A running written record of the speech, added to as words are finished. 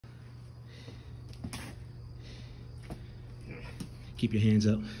Keep your hands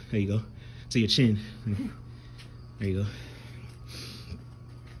up. There you go. To your chin. There you go.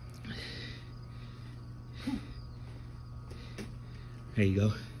 There you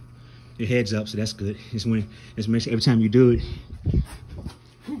go. Your head's up, so that's good. Just make sure every time you do it,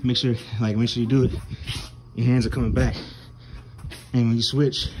 make sure you do it, your hands are coming back. And when you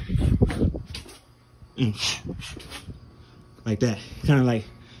switch, like that, kind of like.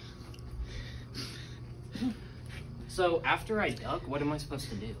 So after I duck, what am I supposed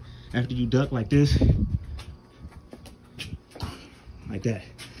to do? After you duck like this, like that,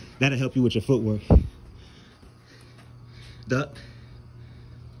 that'll help you with your footwork. Duck,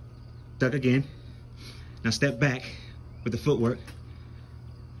 duck again. Now step back with the footwork.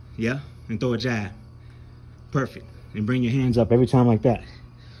 Yeah, and throw a jab. Perfect. And bring your hands up every time like that.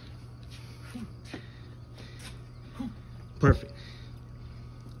 Perfect.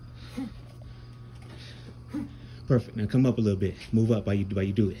 Perfect. Now come up a little bit. Move up while you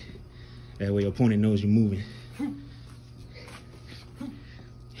do it. That way your opponent knows you're moving.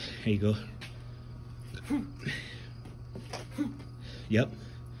 There you go. Yep.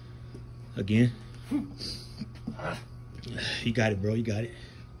 Again. You got it, bro. You got it.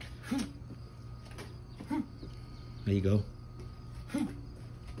 There you go.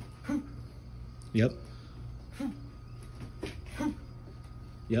 Yep.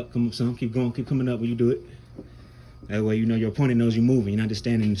 Yep, come up some. Keep going. Keep coming up when you do it. That way you know your opponent knows you're moving. You're not just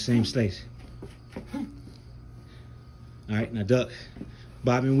standing in the same place. All right, now duck.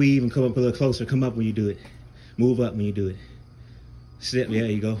 Bob and weave and come up a little closer. Come up when you do it. Move up when you do it. Sit. Yeah,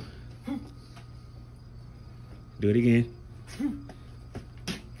 there you go. Do it again.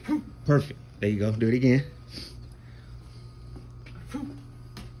 Perfect. There you go. Do it again.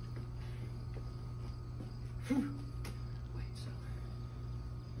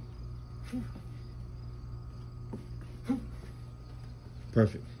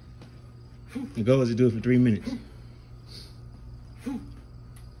 Perfect. The goal is to do it for 3 minutes.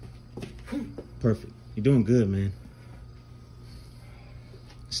 Perfect. You're doing good, man.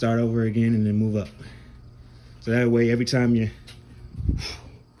 Start over again and then move up. So that way, every time you...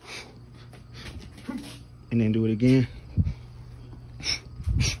 And then do it again.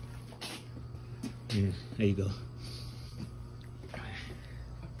 And there you go.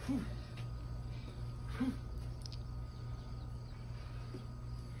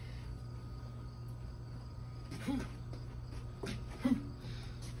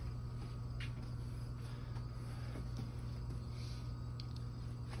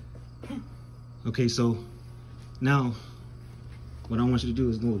 Okay, so now what I want you to do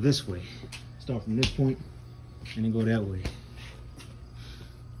is go this way. Start from this point and then go that way.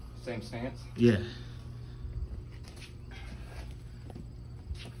 Same stance? Yeah.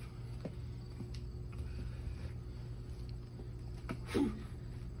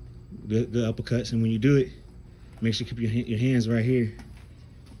 Good uppercuts, and when you do it, make sure you keep your hands right here.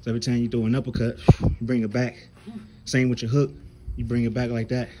 So every time you throw an uppercut, you bring it back. Same with your hook, you bring it back like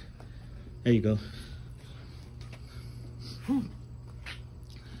that. There you go.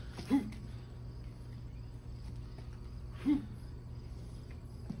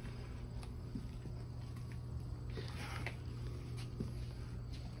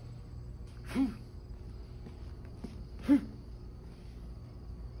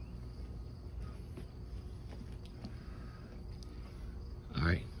 All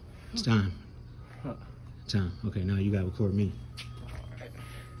right, it's time. Time. Okay, now you gotta record me.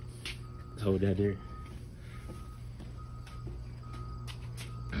 Hold that there.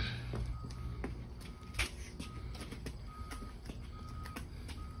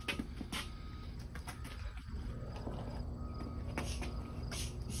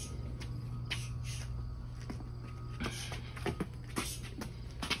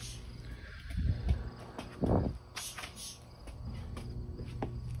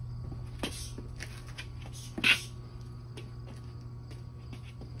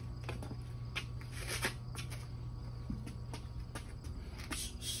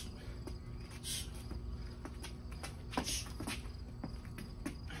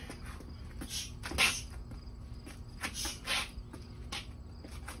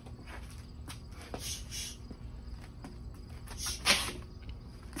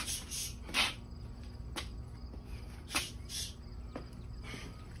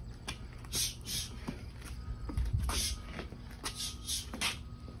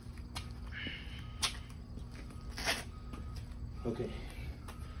 Okay.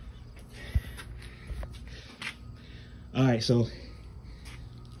 All right, so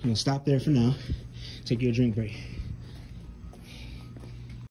I'm gonna stop there for now. Take you a drink break.